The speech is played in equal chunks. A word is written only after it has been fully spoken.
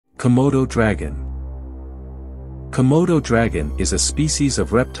Komodo dragon. Komodo dragon is a species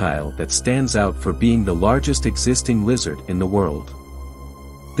of reptile that stands out for being the largest existing lizard in the world.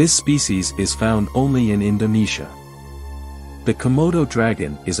 This species is found only in Indonesia. The Komodo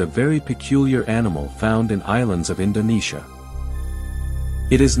dragon is a very peculiar animal found in islands of Indonesia.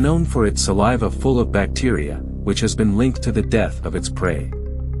 It is known for its saliva full of bacteria, which has been linked to the death of its prey.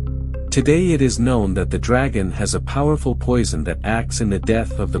 Today it is known that the dragon has a powerful poison that acts in the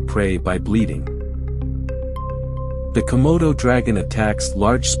death of the prey by bleeding. The Komodo dragon attacks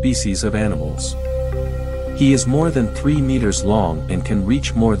large species of animals. He is more than 3 meters long and can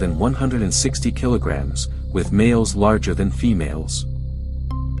reach more than 160 kilograms, with males larger than females.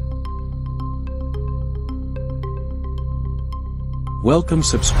 Welcome,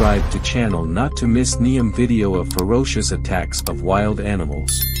 subscribe to channel not to miss new video of ferocious attacks of wild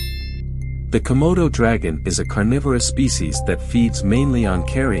animals. The Komodo dragon is a carnivorous species that feeds mainly on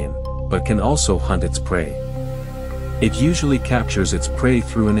carrion, but can also hunt its prey. It usually captures its prey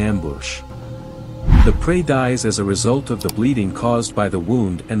through an ambush. The prey dies as a result of the bleeding caused by the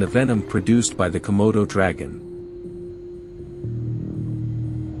wound and the venom produced by the Komodo dragon.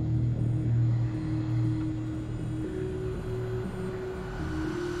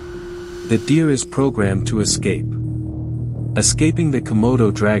 The deer is programmed to escape. Escaping the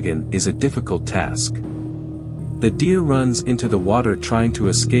Komodo dragon is a difficult task. The deer runs into the water trying to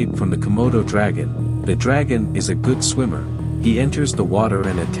escape from the Komodo dragon. The dragon is a good swimmer. He enters the water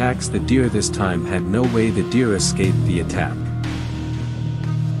and attacks the deer. This time had no way the deer escaped the attack.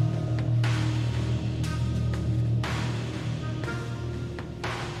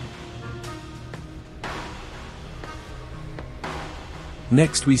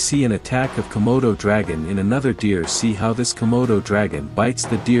 Next we see an attack of Komodo dragon in another deer. See how this Komodo dragon bites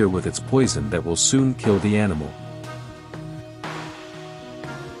the deer with its poison that will soon kill the animal.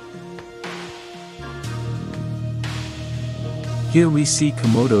 Here we see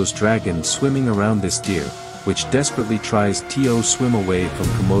Komodo's dragon swimming around this deer, which desperately tries to swim away from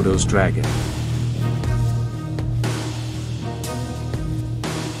Komodo's dragon.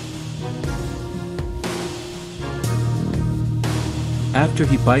 After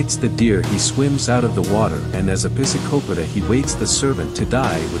he bites the deer, he swims out of the water, and as a psychopath he waits the servant to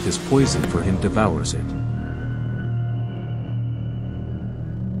die with his poison for him, devours it.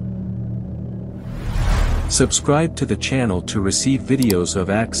 Subscribe to the channel to receive videos of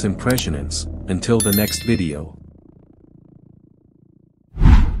impresionantes. Until the next video.